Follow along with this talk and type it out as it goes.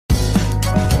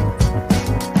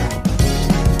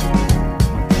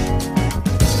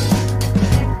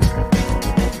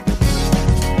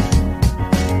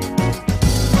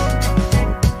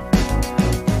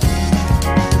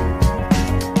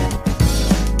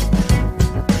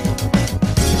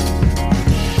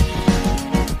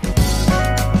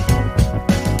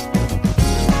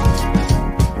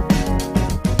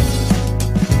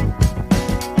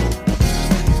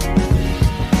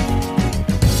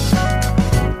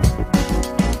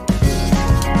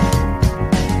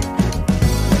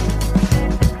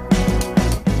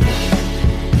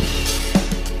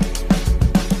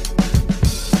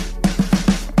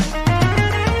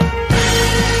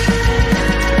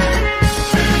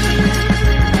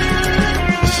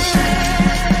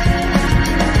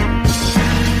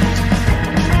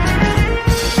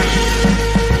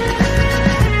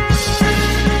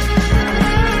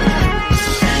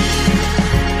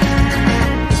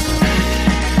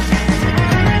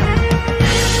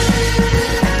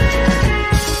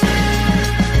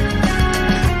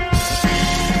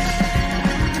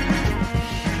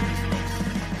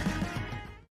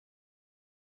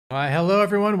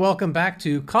everyone. Welcome back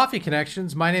to Coffee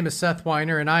Connections. My name is Seth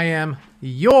Weiner, and I am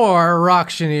your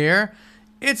Rocktioneer.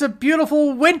 It's a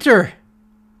beautiful winter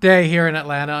day here in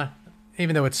Atlanta,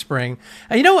 even though it's spring.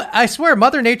 And you know what? I swear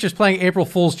Mother Nature's playing April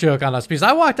Fool's joke on us, because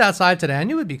I walked outside today. I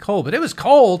knew it'd be cold, but it was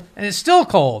cold, and it's still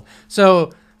cold.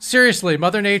 So seriously,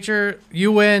 Mother Nature,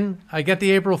 you win. I get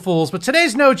the April Fools. But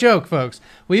today's no joke, folks.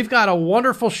 We've got a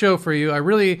wonderful show for you. I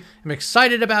really am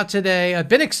excited about today. I've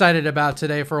been excited about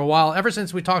today for a while, ever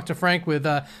since we talked to Frank with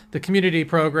the community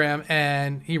program,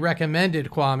 and he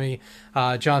recommended Kwame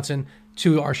Johnson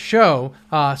to our show.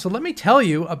 So let me tell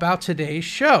you about today's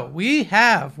show. We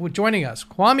have joining us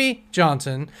Kwame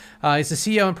Johnson. He's the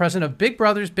CEO and president of Big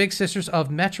Brothers Big Sisters of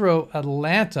Metro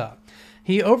Atlanta.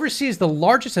 He oversees the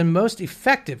largest and most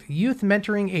effective youth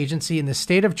mentoring agency in the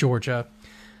state of Georgia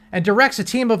and directs a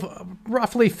team of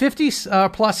roughly 50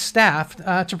 plus staff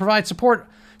to provide support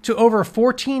to over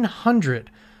 1,400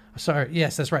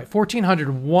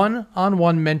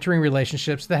 one-on-one mentoring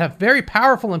relationships that have very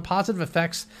powerful and positive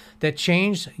effects that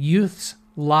change youth's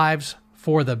lives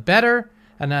for the better,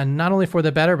 and not only for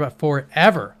the better, but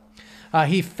forever.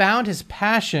 He found his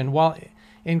passion while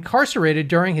incarcerated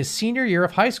during his senior year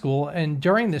of high school, and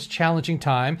during this challenging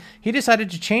time, he decided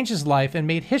to change his life and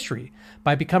made history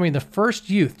by becoming the first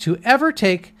youth to ever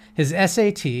take his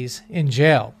SATs in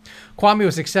jail. Kwame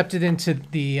was accepted into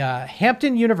the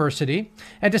Hampton University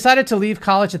and decided to leave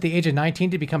college at the age of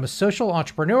 19 to become a social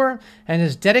entrepreneur, and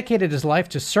has dedicated his life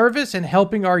to service and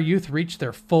helping our youth reach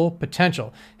their full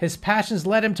potential. His passions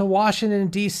led him to Washington,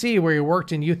 D.C., where he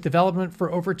worked in youth development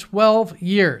for over 12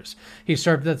 years. He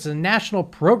served as the national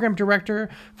program director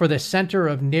for the Center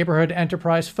of Neighborhood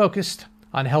Enterprise, focused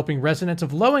on helping residents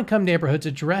of low-income neighborhoods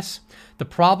address the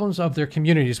problems of their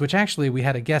communities, which actually we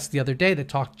had a guest the other day that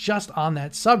talked just on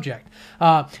that subject.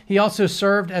 He also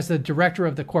served as the director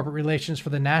of the corporate relations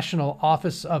for the National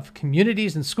Office of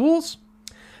Communities and Schools,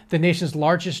 the nation's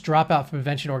largest dropout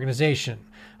prevention organization.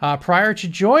 Prior to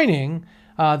joining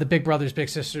the Big Brothers Big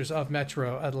Sisters of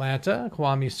Metro Atlanta,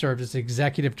 Kwame served as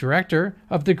executive director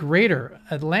of the Greater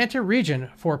Atlanta region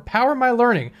for Power My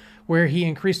Learning, where he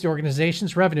increased the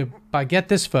organization's revenue by, get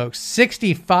this folks,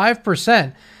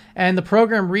 65%, and the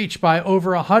program reached by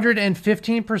over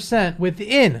 115%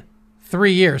 within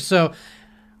 3 years. So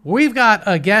we've got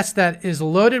a guest that is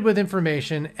loaded with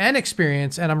information and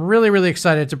experience, and I'm really, really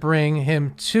excited to bring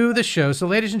him to the show. So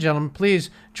ladies and gentlemen, please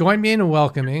join me in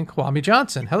welcoming Kwame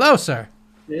Johnson. Hello, sir.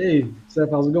 Hey,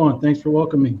 Seth, how's it going? Thanks for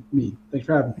welcoming me. Thanks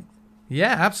for having me.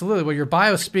 Yeah, absolutely. Well, your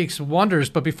bio speaks wonders,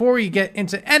 but before we get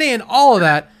into any and all of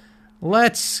that,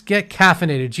 let's get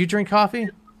caffeinated. Do you drink coffee?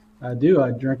 I do. I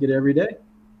drink it every day.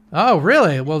 Oh,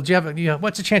 really? Well, do you have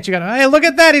what's the chance you got? Hey, look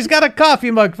at that. He's got a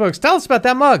coffee mug, folks. Tell us about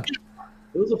that mug.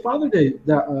 It was a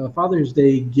Father's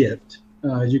Day gift.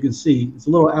 As you can see, it's a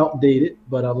little outdated,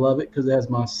 but I love it because it has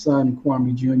my son,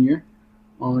 Kwame Jr.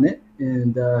 on it,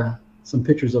 and some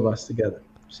pictures of us together.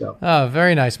 So. Oh,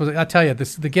 very nice. Well, I'll tell you,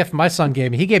 the gift my son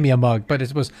gave me, he gave me a mug, but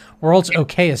it was world's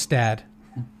okayest dad.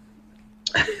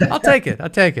 I'll take it.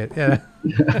 Yeah.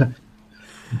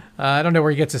 I don't know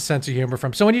where he gets his sense of humor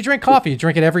from. So when you drink coffee, you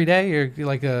drink it every day? You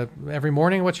like every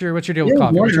morning? What's your deal with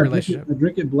coffee? What's your relationship? I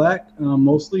drink it black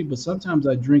mostly, but sometimes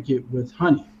I drink it with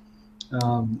honey.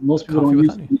 Most people coffee don't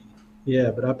use honey.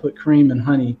 Yeah, but I put cream and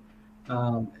honey,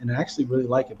 and I actually really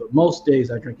like it. But most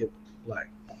days I drink it black.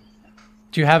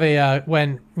 Do you have a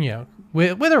with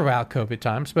or without COVID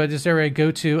times? But is there a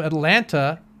go-to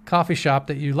Atlanta coffee shop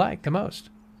that you like the most?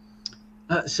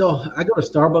 So I go to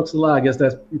Starbucks a lot. I guess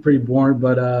that's pretty boring,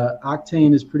 but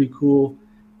Octane is pretty cool.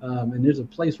 And there's a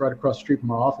place right across the street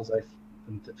from our office.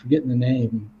 I'm forgetting the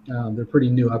name. They're pretty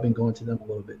new. I've been going to them a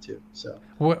little bit too. So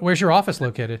where's your office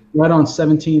located? Right on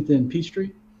 17th and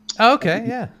Peachtree. Oh, okay,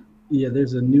 yeah. Yeah,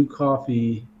 there's a new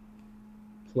coffee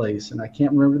place, and I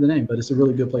can't remember the name, but it's a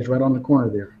really good place right on the corner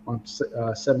there on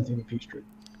 17th and Peachtree.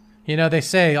 You know, they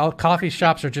say all coffee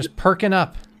shops are just perking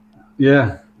up.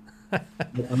 Yeah. I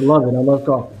love it. I love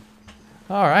coffee.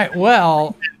 All right.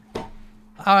 Well,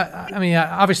 I mean,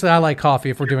 obviously I like coffee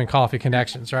if we're doing coffee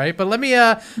connections, right? But let me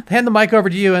hand the mic over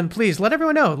to you, and please let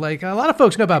everyone know. Like, a lot of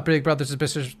folks know about Big Brothers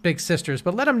and Big Sisters,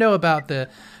 but let them know about the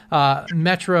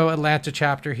Metro Atlanta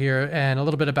chapter here and a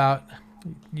little bit about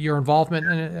your involvement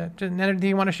and anything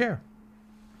you want to share.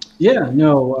 Yeah.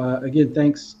 No. Again,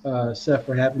 thanks, Seth,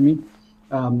 for having me.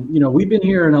 We've been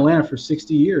here in Atlanta for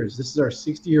 60 years. This is our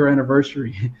 60-year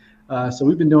anniversary. So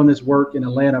we've been doing this work in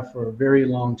Atlanta for a very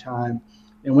long time.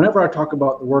 And whenever I talk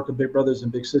about the work of Big Brothers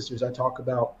and Big Sisters, I talk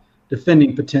about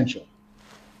defending potential,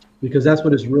 because that's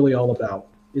what it's really all about.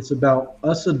 It's about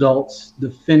us adults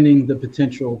defending the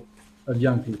potential of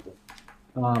young people.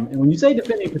 And when you say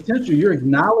defending potential, you're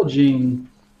acknowledging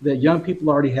that young people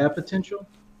already have potential.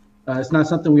 It's not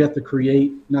something we have to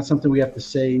create, not something we have to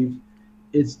save.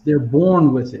 They're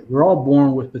born with it. We're all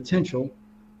born with potential,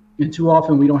 and too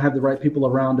often we don't have the right people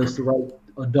around us, the right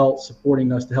adults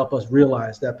supporting us to help us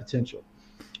realize that potential.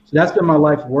 So that's been my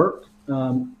life work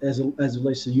as it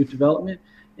relates to youth development,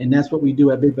 and that's what we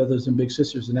do at Big Brothers and Big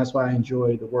Sisters, and that's why I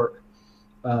enjoy the work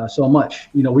so much.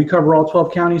 We cover all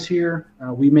 12 counties here.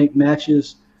 We make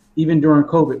matches. Even during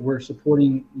COVID, we're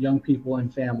supporting young people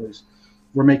and families.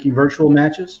 We're making virtual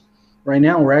matches. Right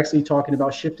now, we're actually talking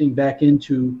about shifting back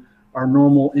into our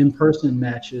normal in-person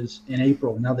matches in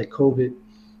April, now that COVID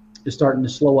is starting to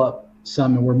slow up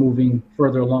some and we're moving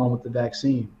further along with the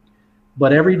vaccine.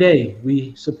 But every day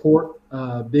we support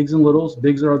bigs and littles.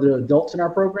 Bigs are the adults in our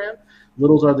program.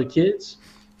 Littles are the kids.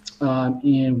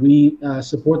 And we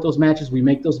support those matches. We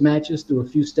make those matches through a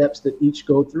few steps that each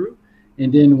go through.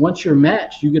 And then once you're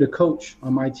matched, you get a coach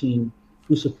on my team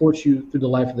who supports you through the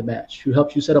life of the match, who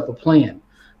helps you set up a plan,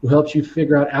 who helps you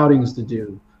figure out outings to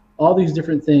do, all these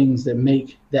different things that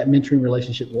make that mentoring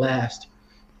relationship last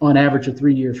on average of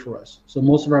 3 years for us. So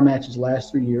most of our matches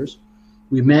last 3 years.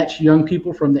 We match young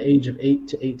people from the age of 8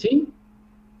 to 18.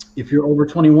 If you're over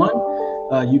 21,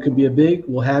 you can be a big.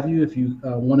 We'll have you if you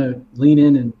want to lean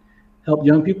in and help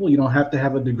young people. You don't have to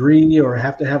have a degree or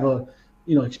have to have a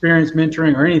experience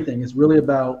mentoring or anything. It's really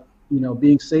about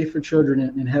being safe for children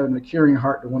and having a caring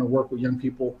heart to want to work with young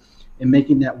people and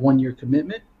making that 1 year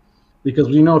commitment. Because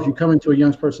we know if you come into a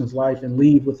young person's life and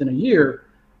leave within a year,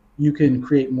 you can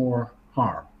create more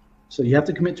harm. So you have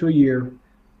to commit to a year,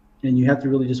 and you have to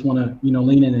really just want to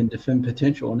lean in and defend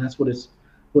potential, and that's what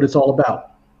it's all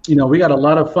about. We got a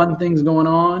lot of fun things going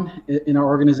on in our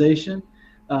organization.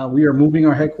 We are moving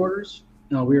our headquarters.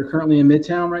 We are currently in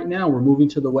Midtown right now. We're moving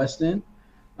to the West End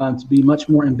to be much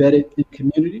more embedded in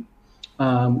community.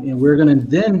 And we're going to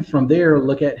then from there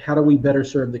look at how do we better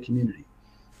serve the community.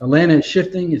 Atlanta is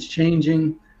shifting, it's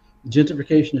changing.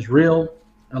 Gentrification is real.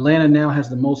 Atlanta now has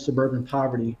the most suburban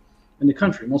poverty in the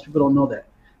country. Most people don't know that.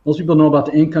 Most people know about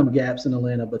the income gaps in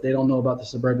Atlanta, but they don't know about the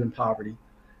suburban poverty,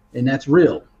 and that's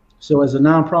real. So as a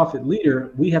nonprofit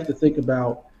leader, we have to think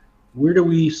about where do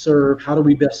we serve, how do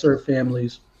we best serve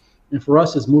families, and for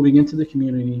us, it's moving into the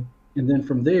community, and then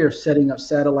from there, setting up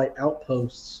satellite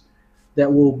outposts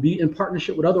that will be in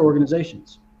partnership with other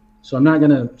organizations. So I'm not going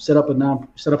to set up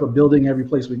a building every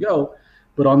place we go,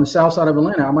 but on the south side of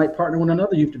Atlanta, I might partner with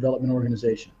another youth development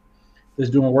organization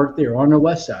that's doing work there. On the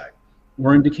west side,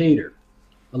 we're in Decatur.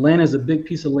 Atlanta is a big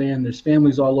piece of land. There's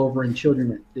families all over and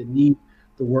children that need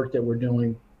the work that we're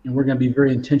doing, and we're going to be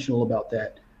very intentional about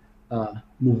that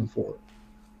moving forward.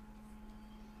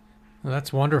 Well,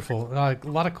 that's wonderful. A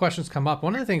lot of questions come up.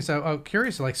 One of the things I'm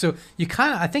curious, so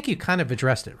I think you kind of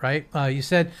addressed it, right? You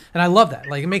said, and I love that.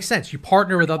 It makes sense. You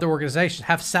partner with other organizations,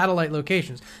 have satellite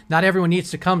locations. Not everyone needs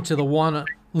to come to the one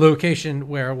location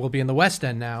where we'll be in the West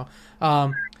End now.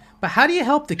 But how do you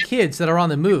help the kids that are on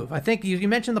the move? I think you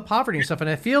mentioned the poverty and stuff, and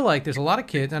I feel like there's a lot of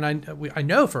kids, and I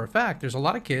know for a fact there's a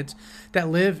lot of kids that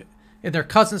live in their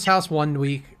cousin's house one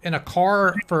week, in a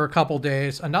car for a couple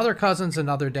days, another cousin's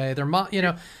another day. Their mom,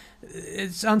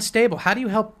 it's unstable. How do you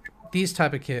help these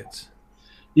type of kids?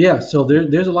 Yeah, so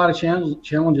there's a lot of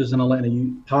challenges in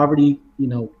Atlanta. Poverty,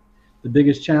 the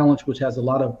biggest challenge, which has a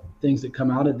lot of things that come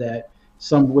out of that,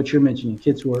 some of what you're mentioning,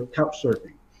 kids who are couch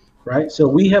surfing, right? So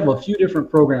we have a few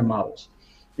different program models.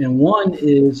 And one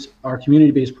is our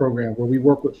community-based program where we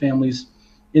work with families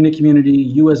in the community.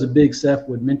 You as a big Seth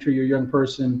would mentor your young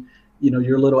person,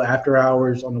 your little after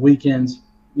hours on the weekends,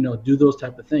 do those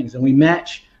type of things. And we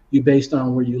match you based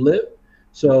on where you live.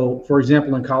 So for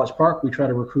example, in College Park, we try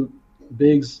to recruit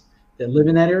bigs that live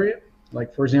in that area.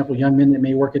 Like for example, young men that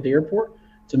may work at the airport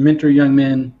to mentor young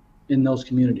men in those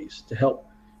communities to help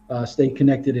stay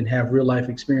connected and have real life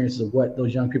experiences of what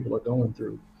those young people are going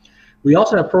through. We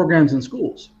also have programs in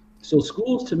schools. So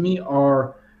schools to me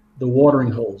are the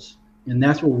watering holes. And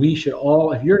that's where we should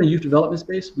all, if you're in a youth development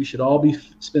space, we should all be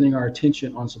spending our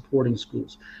attention on supporting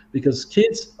schools because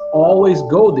kids always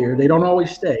go there. They don't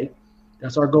always stay.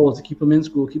 That's our goal, is to keep them in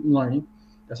school, keep them learning.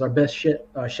 That's our best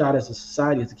shot as a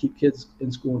society, is to keep kids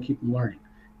in school and keep them learning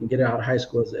and get out of high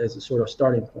school as a sort of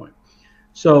starting point.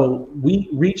 So we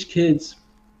reach kids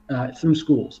through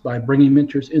schools by bringing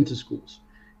mentors into schools.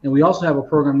 And we also have a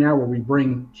program now where we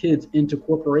bring kids into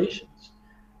corporations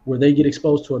where they get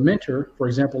exposed to a mentor, for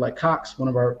example, like Cox, one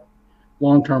of our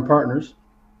long-term partners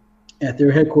at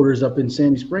their headquarters up in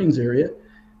Sandy Springs area.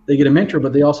 They get a mentor,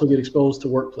 but they also get exposed to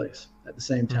workplace at the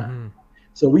same time. Mm-hmm.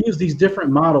 So we use these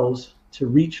different models to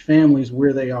reach families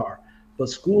where they are. But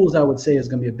schools, I would say, is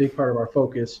going to be a big part of our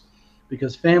focus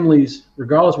because families,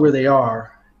 regardless where they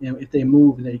are, if they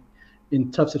move and they in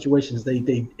tough situations,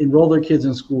 they enroll their kids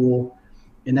in school,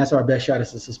 and that's our best shot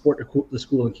is to support the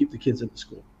school and keep the kids in the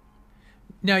school.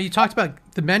 Now you talked about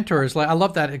the mentors. Like I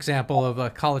love that example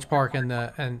of College Park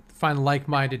and find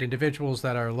like-minded individuals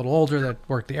that are a little older that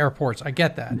work the airports. I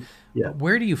get that. Yeah. But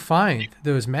where do you find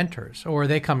those mentors, or are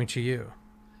they coming to you?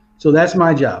 So that's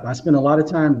my job. I spend a lot of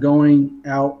time going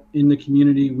out in the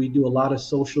community. We do a lot of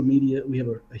social media. We have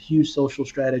a huge social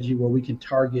strategy where we can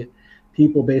target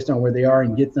people based on where they are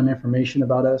and get them information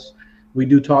about us. We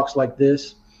do talks like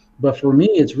this. But for me,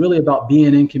 it's really about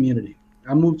being in community.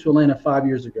 I moved to Atlanta 5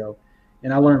 years ago,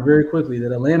 and I learned very quickly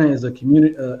that Atlanta is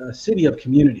a city of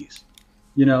communities.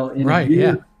 And right,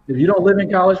 if you don't live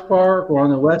in College Park or on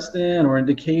the West End or in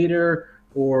Decatur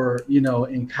or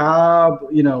in Cobb,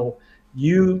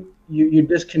 you're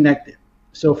disconnected.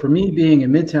 So for me, being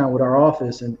in Midtown with our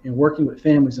office and working with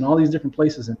families in all these different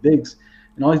places and Biggs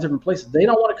and all these different places, they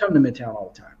don't want to come to Midtown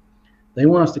all the time. They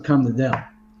want us to come to them.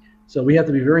 So we have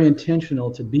to be very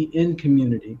intentional to be in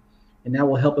community, and that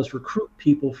will help us recruit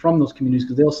people from those communities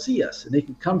because they'll see us and they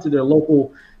can come to their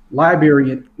local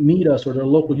library and meet us, or their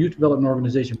local youth development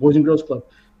organization. Boys and Girls Club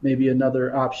may be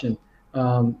another option,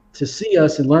 to see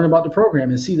us and learn about the program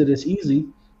and see that it's easy,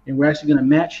 and we're actually going to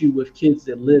match you with kids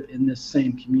that live in this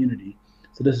same community.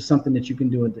 So this is something that you can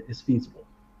do and is feasible.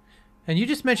 And you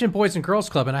just mentioned Boys and Girls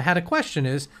Club, and I had a question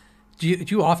is, do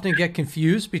you often get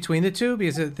confused between the two?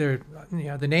 Because they're,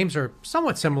 the names are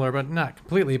somewhat similar, but not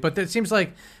completely. But it seems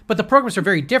like, but the programs are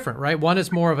very different, right? One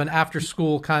is more of an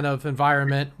after-school kind of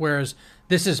environment, whereas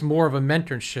this is more of a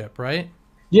mentorship, right?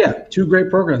 Yeah, two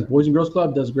great programs. Boys and Girls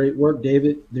Club does great work.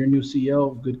 David, their new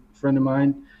CEO, good friend of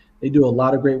mine, they do a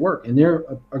lot of great work, and they're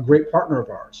a great partner of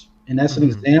ours. And that's an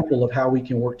example of how we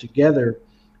can work together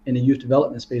in the youth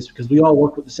development space, because we all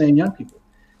work with the same young people.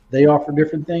 They offer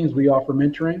different things. We offer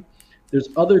mentoring. There's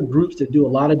other groups that do a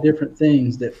lot of different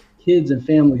things that kids and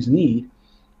families need.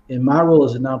 And my role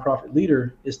as a nonprofit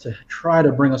leader is to try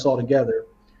to bring us all together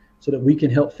so that we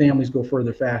can help families go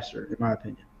further faster, in my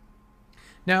opinion.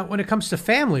 Now, when it comes to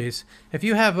families, if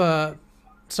you have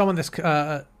someone that's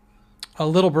a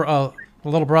little brother,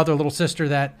 a little sister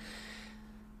that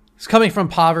is coming from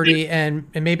poverty and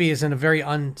maybe is in a very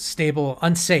unstable,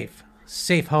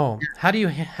 safe home, how do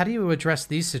you address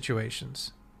these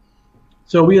situations?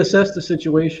 So we assess the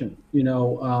situation,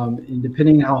 and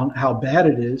depending on how bad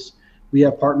it is, we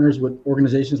have partners with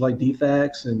organizations like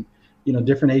DFACS and,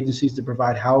 different agencies that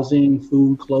provide housing,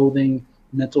 food, clothing,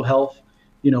 mental health.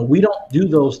 We don't do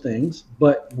those things,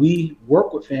 but we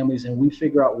work with families and we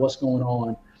figure out what's going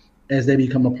on as they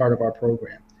become a part of our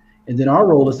program. And then our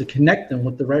role is to connect them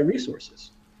with the right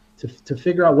resources to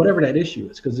figure out whatever that issue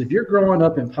is. Because if you're growing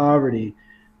up in poverty,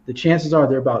 the chances are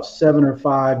there are about 7 or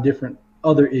 5 different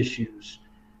other issues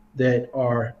that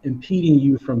are impeding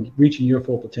you from reaching your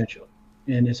full potential.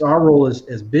 And it's our role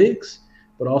as Biggs,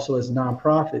 but also as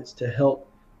nonprofits, to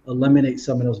help eliminate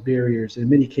some of those barriers. In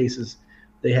many cases,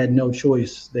 they had no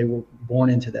choice. They were born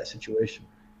into that situation.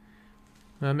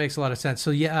 That makes a lot of sense.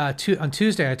 So on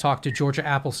Tuesday, I talked to Georgia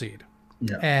Appleseed,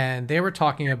 and they were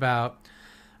talking about,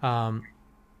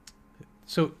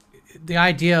 so the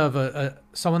idea of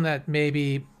someone that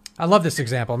maybe, I love this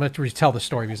example. I'm going to retell the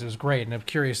story because it was great, and I'm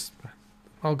curious.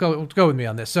 Go with me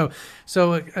on this.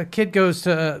 So a kid goes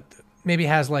to maybe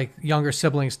has like younger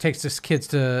siblings, takes his kids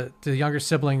to the younger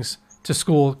siblings to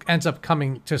school, ends up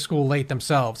coming to school late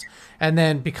themselves, and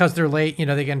then because they're late, they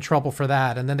get in trouble for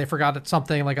that, and then they forgot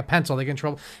something like a pencil, they get in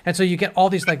trouble, and so you get all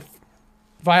these like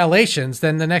violations.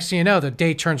 Then the next thing you know, the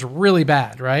day turns really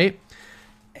bad, right?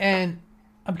 And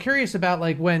I'm curious about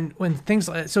like when things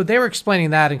so they were explaining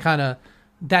that and kind of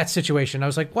that situation. I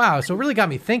was like, wow. So it really got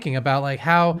me thinking about like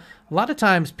how a lot of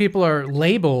times people are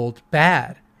labeled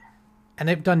bad and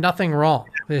they've done nothing wrong.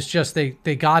 It's just they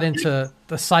got into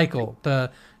the cycle,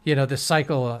 this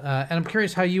cycle. And I'm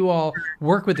curious how you all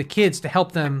work with the kids to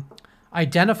help them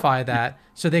identify that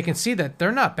so they can see that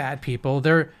they're not bad people.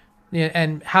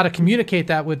 And how to communicate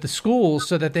that with the schools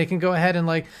so that they can go ahead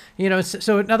and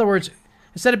so in other words,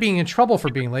 instead of being in trouble for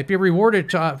being late, be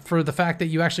rewarded for the fact that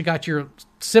you actually got your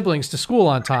siblings to school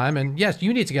on time. And yes,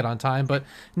 you need to get on time, but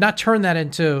not turn that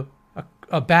into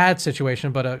a bad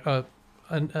situation, but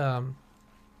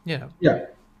Yeah.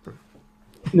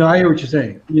 No, I hear what you're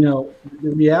saying. The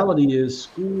reality is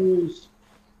schools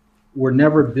were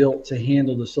never built to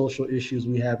handle the social issues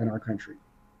we have in our country.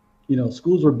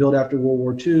 Schools were built after World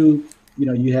War II.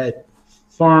 You had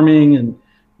farming and,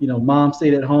 mom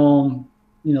stayed at home.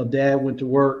 Dad went to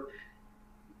work.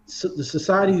 So the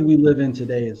society we live in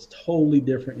today is totally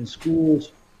different. And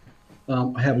schools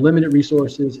have limited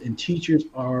resources, and teachers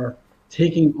are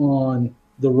taking on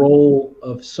the role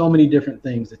of so many different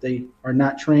things that they are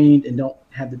not trained and don't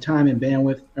have the time and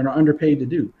bandwidth and are underpaid to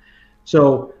do.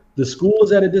 So the school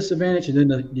is at a disadvantage, and then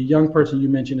the young person you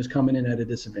mentioned is coming in at a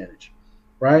disadvantage,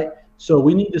 right? So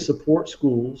we need to support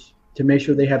schools to make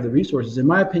sure they have the resources. In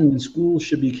my opinion, schools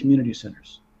should be community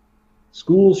centers.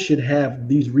 Schools should have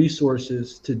these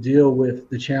resources to deal with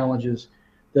the challenges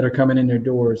that are coming in their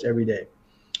doors every day.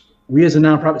 We as a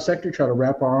nonprofit sector try to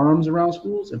wrap our arms around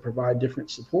schools and provide different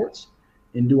supports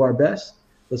and do our best,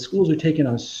 but schools are taking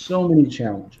on so many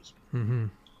challenges. Mm-hmm.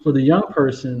 For the young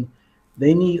person,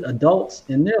 they need adults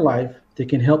in their life that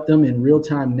can help them in real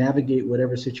time navigate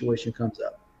whatever situation comes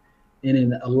up. And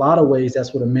in a lot of ways,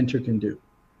 that's what a mentor can do.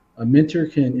 A mentor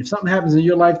can, if something happens in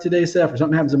your life today, Seth, or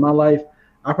something happens in my life,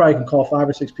 I probably can call 5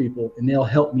 or 6 people and they'll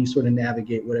help me sort of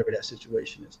navigate whatever that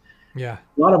situation is. Yeah.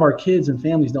 A lot of our kids and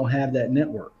families don't have that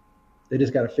network. They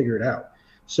just got to figure it out.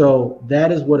 So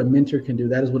that is what a mentor can do.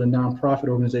 That is what a nonprofit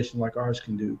organization like ours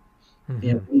can do. Mm-hmm.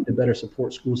 And we need to better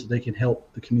support schools so they can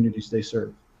help the communities they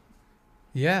serve.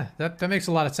 Yeah, that makes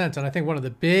a lot of sense. And I think one of the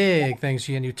big things,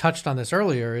 and you touched on this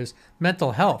earlier, is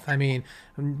mental health. I mean,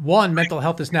 one, mental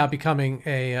health is now becoming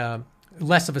a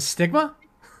less of a stigma,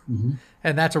 mm-hmm.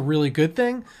 and that's a really good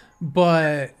thing.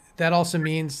 But that also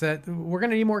means that we're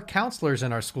going to need more counselors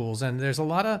in our schools. And there's a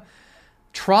lot of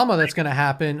trauma that's going to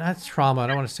happen. That's trauma. I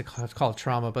don't want to call it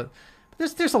trauma, but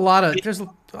there's a lot of,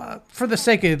 for the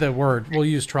sake of the word, we'll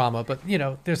use trauma. But,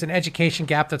 there's an education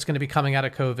gap that's going to be coming out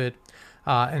of COVID.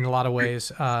 In a lot of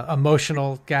ways,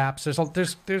 emotional gaps.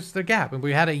 There's the gap, and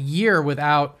we had a year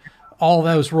without all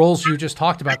those roles you just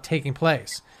talked about taking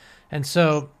place, and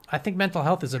so I think mental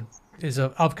health is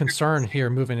of concern here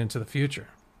moving into the future.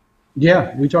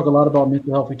 Yeah, we talk a lot about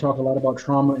mental health. We talk a lot about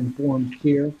trauma-informed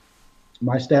care.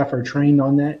 My staff are trained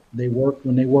on that.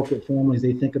 When they work with families,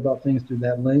 they think about things through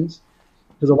that lens,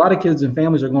 because a lot of kids and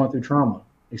families are going through trauma,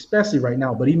 especially right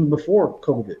now. But even before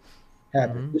COVID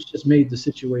happened, mm-hmm. This just made the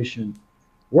situation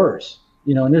worse,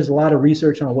 and there's a lot of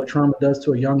research on what trauma does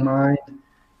to a young mind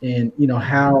and,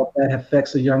 how that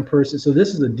affects a young person. So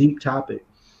this is a deep topic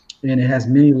and it has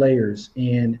many layers,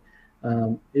 and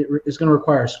it's going to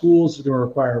require schools, it's going to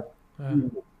require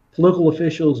political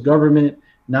officials, government,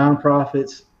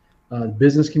 nonprofits,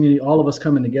 business community, all of us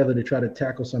coming together to try to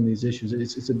tackle some of these issues.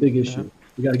 It's a big issue.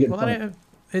 We got to get in front of it.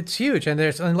 It's huge. And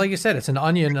like you said, it's an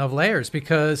onion of layers,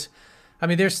 because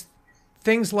there's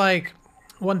things like,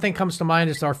 one thing comes to mind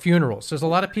is our funerals. There's a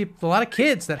lot of people, a lot of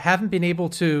kids that haven't been able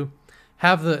to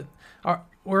have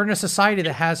we're in a society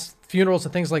that has funerals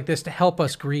and things like this to help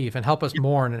us grieve and help us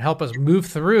mourn and help us move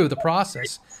through the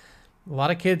process. A lot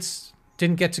of kids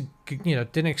didn't get to,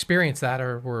 didn't experience that,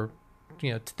 or were,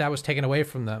 that was taken away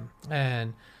from them.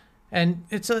 And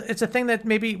it's a thing that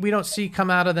maybe we don't see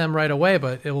come out of them right away,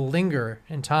 but it will linger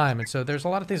in time. And so there's a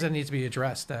lot of things that need to be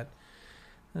addressed.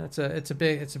 It's a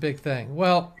big thing.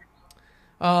 Well,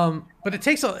 but it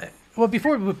takes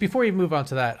before you move on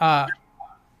to that,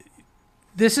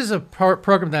 this is a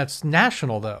program that's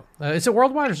national, though. Is it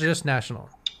worldwide or is it just national?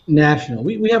 National.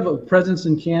 We have a presence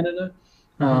in Canada,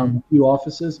 a few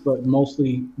offices, but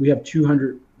mostly we have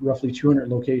roughly 200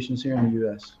 locations here in the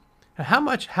U.S.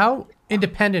 How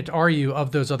independent are you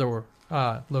of those other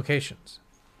locations?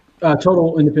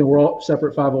 Total independent. We're all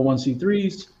separate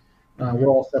 501c3s. We're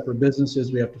all separate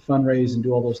businesses. We have to fundraise and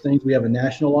do all those things. We have a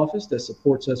national office that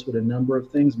supports us with a number of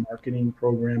things: marketing,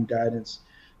 program guidance,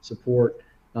 support,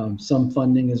 some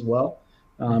funding as well.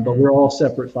 But we're all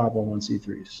separate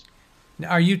 501c3s.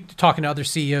 Are you talking to other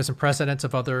CEOs and presidents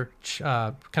of other,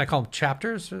 can I call them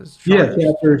chapters? Yeah,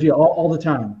 chapters. Yeah, all the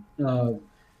time.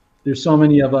 There's so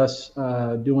many of us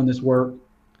doing this work.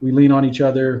 We lean on each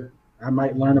other. I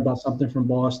might learn about something from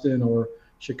Boston or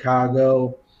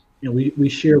Chicago. We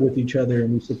share with each other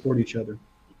and we support each other.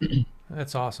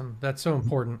 That's awesome. That's so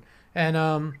important.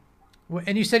 And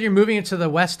you said you're moving into the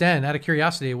West End. Out of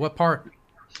curiosity, what part?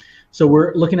 So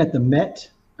we're looking at the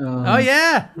Met. Oh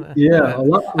yeah. Yeah.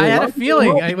 I had a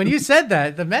feeling when you said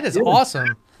that. The Met is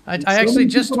awesome. I actually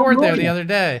just toured there the other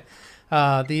day.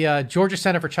 The Georgia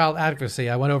Center for Child Advocacy.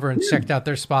 I went over and checked out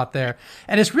their spot there.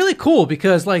 And it's really cool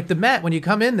because like the Met, when you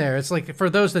come in there, it's like, for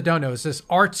those that don't know, it's this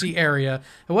artsy area.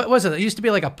 What was it? It used to be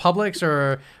like a Publix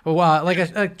or like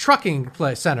a trucking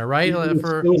place center, right?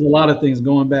 There was a lot of things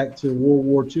going back to World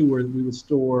War II where we would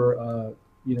store,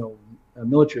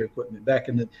 military equipment back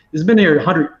in it's been here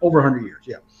over 100 years.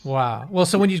 Yeah. Wow. Well,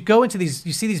 so when you go into you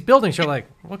see these buildings, you're like,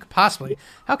 what could possibly,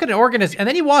 how could an organist, and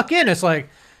then you walk in, it's like,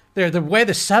 the way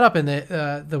the setup and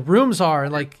the rooms are,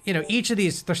 like, you know, each of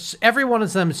these, every one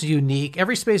of them is unique.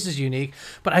 Every space is unique,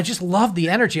 but I just love the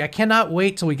energy. I cannot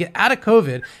wait till we get out of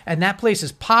COVID and that place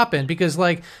is popping, because,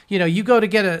 like, you know, you go to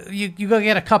get you go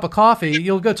get a cup of coffee,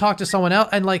 you'll go talk to someone else,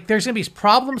 and like there's gonna be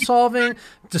problem solving,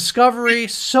 discovery.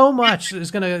 So much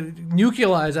is gonna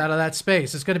nuclearize out of that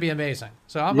space. It's gonna be amazing.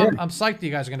 So I'm psyched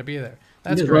you guys are gonna be there.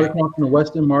 That's great. Right across from the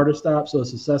Westin MARTA stop, so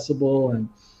it's accessible, and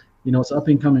you know, it's up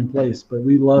and coming place, but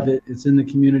we love it. It's in the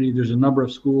community. There's a number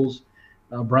of schools.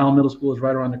 Brown Middle School is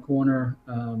right around the corner.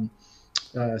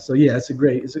 So yeah, it's a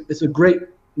great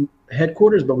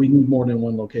headquarters, but we need more than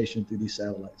one location through these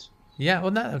satellites. Yeah,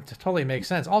 well, that totally makes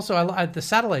sense. Also, the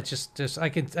satellites just I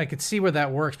could see where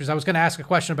that works, because I was going to ask a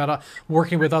question about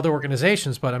working with other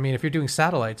organizations, but I mean, if you're doing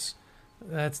satellites,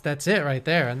 that's it right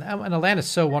there. And Atlanta's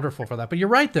so wonderful for that. But you're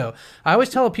right, though. I always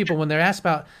tell people when they're asked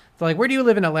about, like, where do you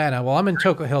live in Atlanta? Well, I'm in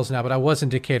Choco Hills now, but I was in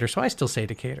Decatur, so I still say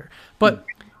Decatur. But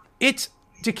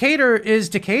Decatur is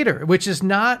Decatur, which is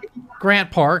not Grant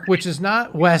Park, which is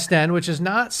not West End, which is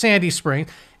not Sandy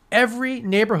Springs. Every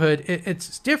neighborhood,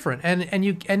 it's different, and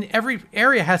every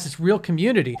area has its real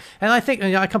community. And I think,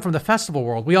 I come from the festival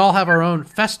world. We all have our own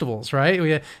festivals, right?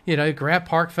 We, you know, Grant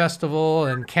Park Festival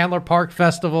and Candler Park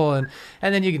Festival, and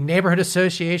then you get neighborhood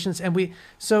associations,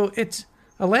 so it's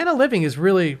Atlanta living is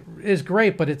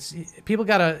great, but people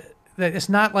gotta. It's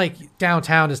not like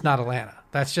downtown is not Atlanta.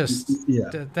 That's just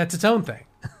that's its own thing.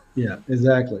 Yeah,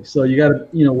 exactly. So you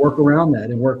got to work around that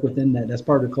and work within that. That's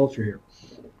part of the culture here.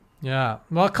 Yeah.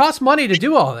 Well, it costs money to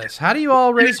do all this. How do you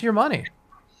all raise your money?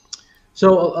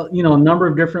 So, a number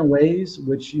of different ways,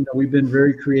 which, we've been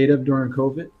very creative during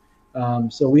COVID.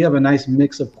 So we have a nice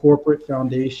mix of corporate,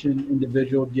 foundation,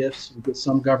 individual gifts. We get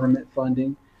some government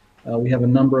funding. We have a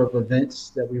number of events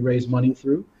that we raise money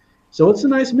through. So it's a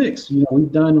nice mix.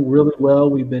 We've done really well.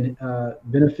 We've been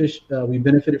we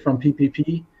benefited from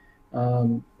PPP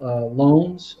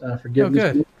loans,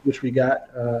 forgiveness, which we got.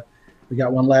 We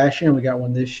got one last year and we got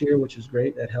one this year, which is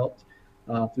great. That helped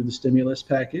through the stimulus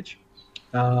package.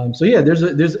 So yeah,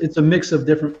 it's a mix of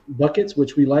different buckets,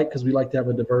 which we like because we like to have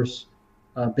a diverse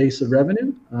base of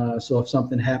revenue. So if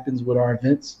something happens with our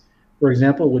events, for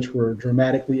example, which were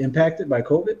dramatically impacted by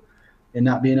COVID and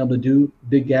not being able to do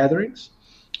big gatherings,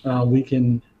 we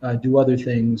can do other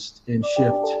things and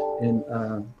shift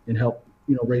and help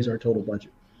raise our total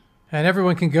budget. And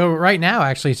everyone can go right now,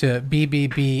 actually, to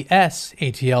bbbsatl.org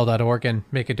and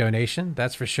make a donation.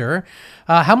 That's for sure.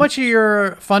 How much of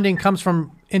your funding comes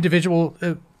from individual?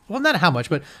 Well, not how much,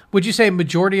 but would you say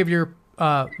majority of your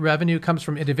revenue comes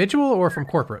from individual or from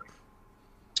corporate?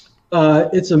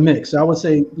 It's a mix. I would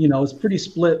say, it's pretty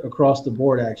split across the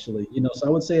board, actually. So I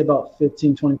would say about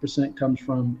 15-20% comes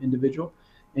from individual,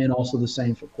 and also the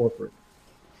same for corporate.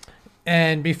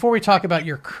 And before we talk about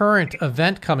your current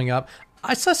event coming up,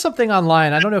 I saw something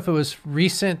online. I don't know if it was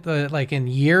recent, like in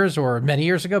years or many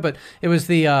years ago, but it was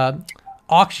the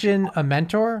Auction a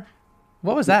Mentor.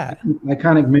 What was that?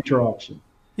 Iconic Mentor Auction.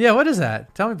 Yeah, what is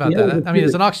that? Tell me about that. I mean,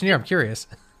 as an auctioneer, I'm curious.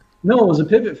 No, it was a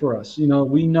pivot for us. We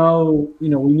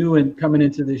knew coming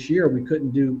into this year, we couldn't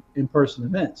do in-person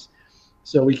events.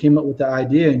 So we came up with the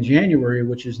idea in January,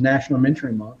 which is National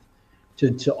Mentoring Month,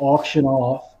 to auction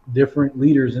off different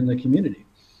leaders in the community.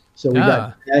 So we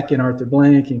got Jack and Arthur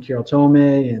Blank and Carol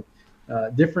Tomei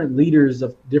and different leaders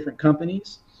of different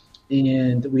companies.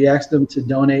 And we asked them to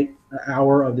donate an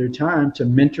hour of their time to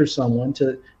mentor someone,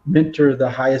 to mentor the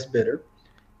highest bidder.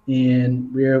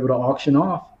 And we were able to auction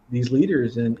off these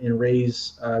leaders and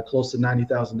raise close to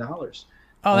 $90,000.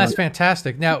 Oh, that's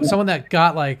fantastic. Now, someone that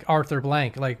got like Arthur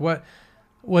Blank, like what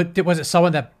was it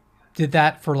someone that did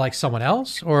that for like someone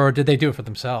else, or did they do it for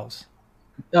themselves?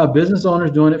 Business owners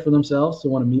doing it for themselves, to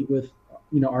want to meet with,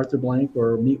 Arthur Blank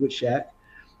or meet with Shaq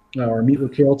or meet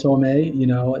with Carol Tomei,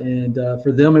 and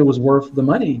for them, it was worth the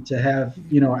money to have,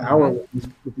 an hour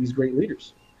with these great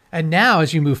leaders. And now,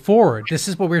 as you move forward, this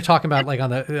is what we were talking about, like on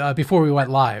the before we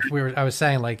went live. I was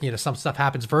saying, like, some stuff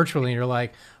happens virtually, and you're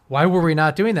like, why were we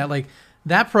not doing that? Like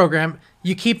that program,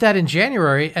 you keep that in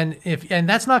January, and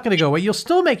that's not going to go away. You'll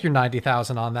still make your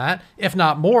 $90,000 on that, if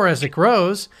not more, as it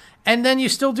grows. And then you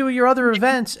still do your other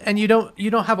events, and you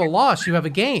don't have a loss, you have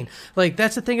a gain. Like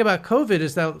that's the thing about COVID,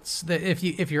 is that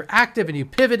if you're active and you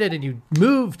pivoted and you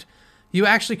moved, you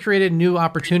actually created new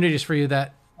opportunities for you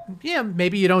that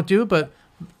maybe you don't do, but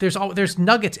there's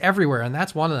nuggets everywhere, and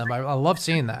that's one of them. I love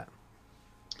seeing that.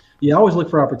 Yeah, I always look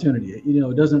for opportunity.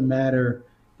 It doesn't matter.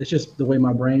 It's just the way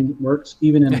my brain works.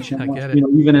 Even in a challenge,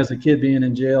 even as a kid being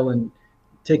in jail and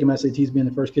taking my SATs, being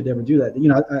the first kid to ever do that.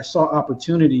 I saw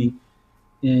opportunity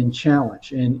in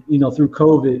challenge, and through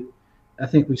COVID, I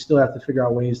think we still have to figure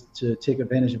out ways to take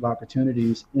advantage of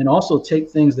opportunities and also take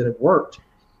things that have worked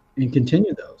and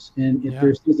continue those. And if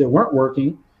there's things that weren't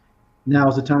working, now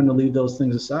is the time to leave those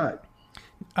things aside.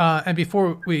 And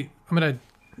before I'm going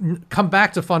to come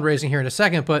back to fundraising here in a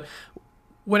second, but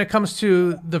when it comes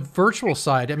to the virtual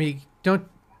side, I mean,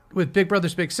 with Big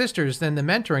Brothers Big Sisters, then the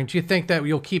mentoring, do you think that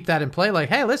you'll keep that in play? Like,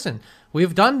 hey, listen,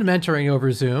 we've done mentoring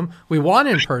over Zoom, we want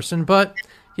in person, but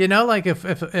like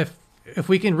if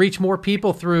we can reach more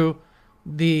people through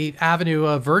the avenue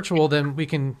of virtual, then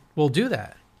we'll do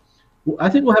that. Well, I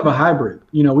think we'll have a hybrid.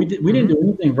 We didn't do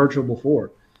anything virtual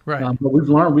before, right? But we've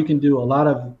learned we can do a lot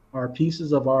of our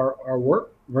pieces of our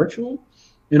work virtual,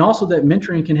 and also that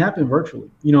mentoring can happen virtually.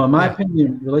 In my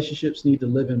opinion, relationships need to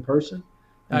live in person.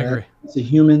 I agree. It's a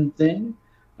human thing,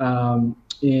 and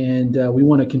we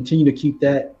want to continue to keep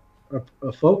that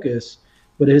a focus.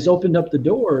 But it has opened up the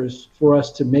doors for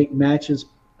us to make matches,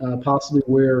 possibly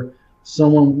where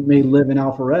someone may live in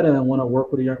Alpharetta and want to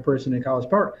work with a young person in College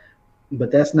Park, but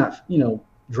that's not,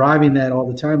 driving that all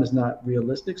the time is not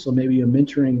realistic. So maybe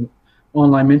online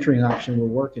mentoring option will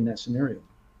work in that scenario.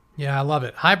 Yeah, I love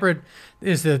it. Hybrid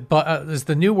is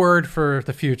the new word for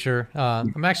the future.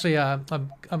 I'm actually I'm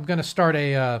going to start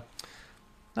I'm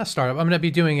going to be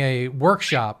doing a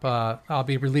workshop. I'll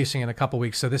be releasing in a couple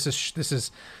weeks. So this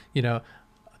is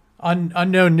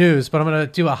unknown news, but I'm going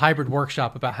to do a hybrid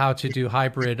workshop about how to do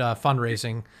hybrid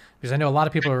fundraising, because I know a lot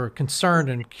of people are concerned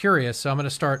and curious. So I'm going to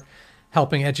start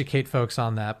helping educate folks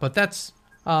on that. But that's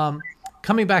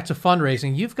coming back to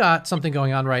fundraising. You've got something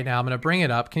going on right now. I'm going to bring it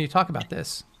up. Can you talk about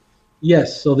this?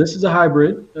 Yes. So this is a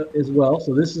hybrid as well.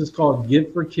 So this is called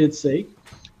Give for Kids' Sake.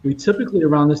 We typically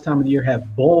around this time of the year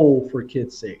have Bowl for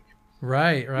Kids' Sake.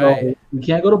 Right. So we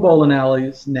can't go to bowling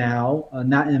alleys now,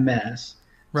 not en masse.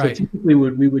 Right. So typically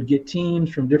we would get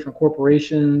teams from different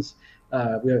corporations.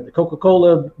 We have the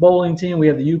Coca-Cola bowling team. We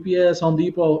have the UPS, Home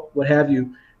Depot, what have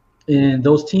you. And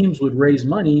those teams would raise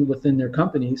money within their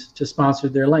companies to sponsor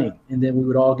their lane. And then we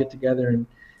would all get together and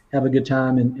have a good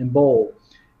time and bowl.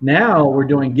 Now we're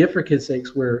doing Gift for Kids'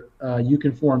 Sakes, where you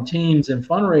can form teams and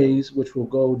fundraise, which will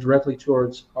go directly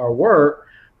towards our work,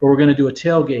 but we're going to do a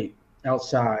tailgate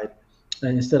outside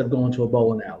instead of going to a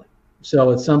bowling alley.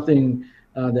 So it's something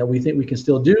that we think we can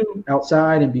still do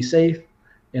outside and be safe,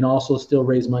 and also still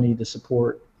raise money to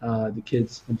support the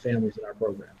kids and families in our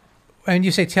program. And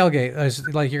you say tailgate, is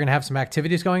like you're going to have some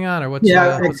activities going on, or what's?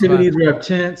 Activities. We have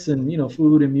tents and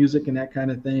food and music and that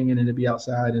kind of thing, and it'll be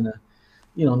outside in a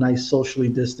nice socially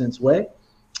distanced way.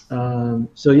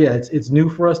 It's new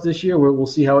for us this year. We'll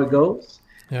see how it goes.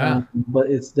 Yeah. But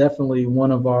it's definitely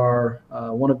one of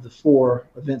the 4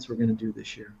 events we're going to do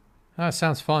this year. Oh,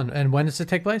 sounds fun. And when does it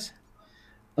take place?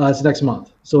 It's next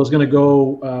month. So it's going to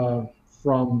go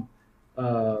from.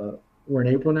 We're in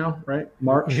April now, right?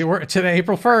 March. We're today,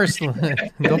 April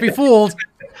 1st. Don't be fooled.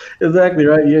 Exactly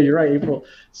right. Yeah, you're right. April.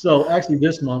 So actually,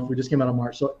 this month we just came out of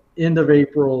March. So end of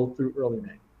April through early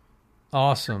May.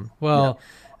 Awesome. Well,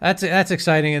 that's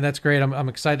exciting, and that's great. I'm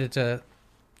excited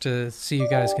to see you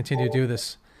guys continue to do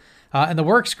this, and the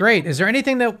work's great. Is there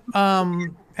anything that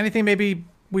anything maybe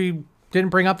we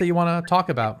didn't bring up that you want to talk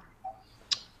about?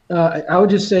 I would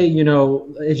just say,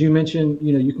 as you mentioned,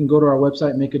 you can go to our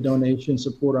website, make a donation,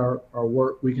 support our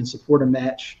work. We can support a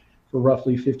match for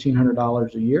roughly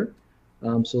 $1,500 a year.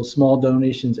 So small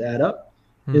donations add up.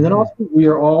 Mm-hmm. And then also we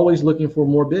are always looking for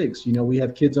more bigs. We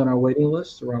have kids on our waiting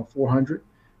list, around 400,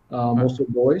 most are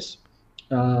boys.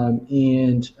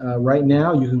 Right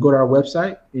now you can go to our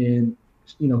website and,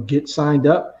 get signed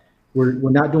up.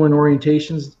 We're not doing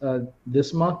orientations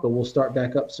this month, but we'll start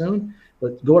back up soon.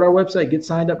 But go to our website, get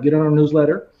signed up, get on our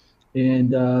newsletter,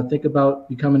 and think about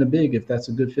becoming a big if that's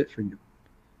a good fit for you.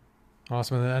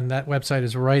 Awesome. And that website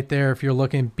is right there if you're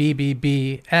looking,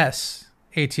 bbbsatl.org,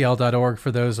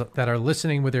 for those that are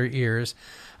listening with their ears.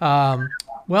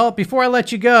 Well, before I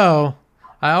let you go,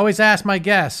 I always ask my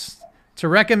guests to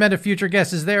recommend a future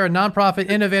guest. Is there a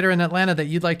nonprofit innovator in Atlanta that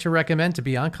you'd like to recommend to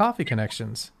be on Coffee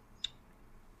Connections?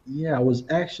 Yeah, I was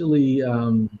actually...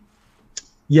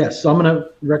 Yes, so I'm going to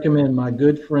recommend my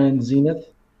good friend Zenith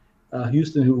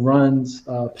Houston, who runs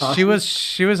Posse.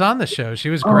 She was on the show. She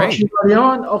was great. She's already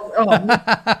on?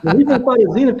 The reason I thought it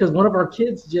was Zenith because one of our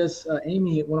kids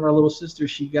Amy, one of our little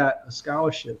sisters, she got a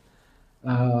scholarship,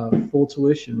 full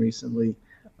tuition recently.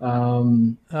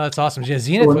 That's awesome. Yeah,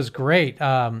 Zenith was great. In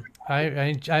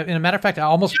a matter of fact, I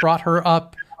almost brought her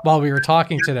up while we were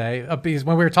talking today, because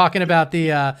when we were talking about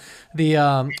the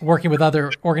working with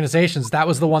other organizations, that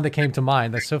was the one that came to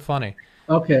mind. That's so funny.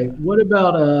 Okay, what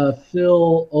about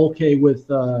Phil? Okay, with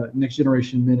Next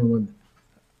Generation Men and Women.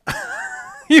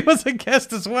 He was a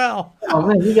guest as well. Oh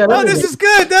man, you got. Oh, this is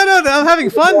good. No, I'm having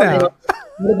fun now.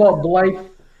 What about Blythe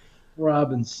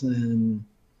Robinson?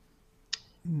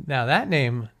 Now that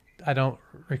name I don't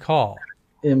recall.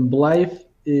 And Blythe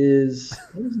is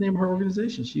what is the name of her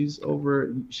organization?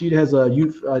 She has a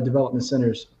youth development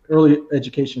centers, early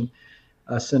education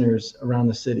centers around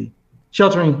the city.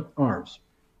 Sheltering Arms.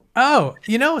 Oh,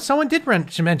 someone did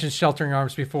mention Sheltering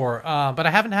Arms before, but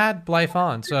I haven't had Blythe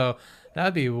on, so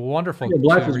that'd be wonderful. Yeah,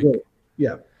 Blythe is great.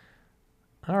 Yeah.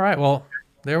 All right, well,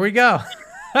 there we go.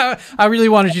 I really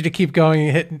wanted you to keep going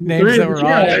and hit names that were on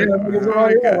there.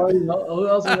 Who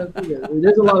else would I think of?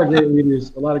 There's a lot of great leaders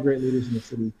in the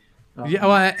city. Yeah,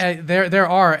 well, there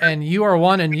are, and you are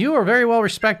one, and you are very well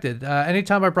respected.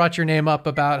 Anytime I brought your name up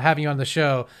about having you on the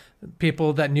show,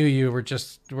 people that knew you were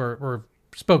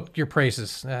spoke your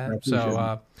praises.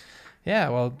 Yeah,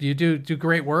 well, you do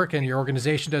great work, and your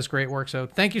organization does great work. So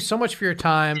thank you so much for your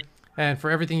time and for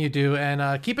everything you do,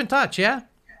 and keep in touch. Yeah,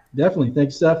 definitely.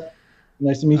 Thanks, Seth.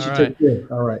 Nice to meet you. Take care.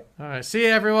 All right. See you,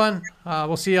 everyone.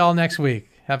 We'll see you all next week.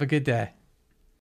 Have a good day.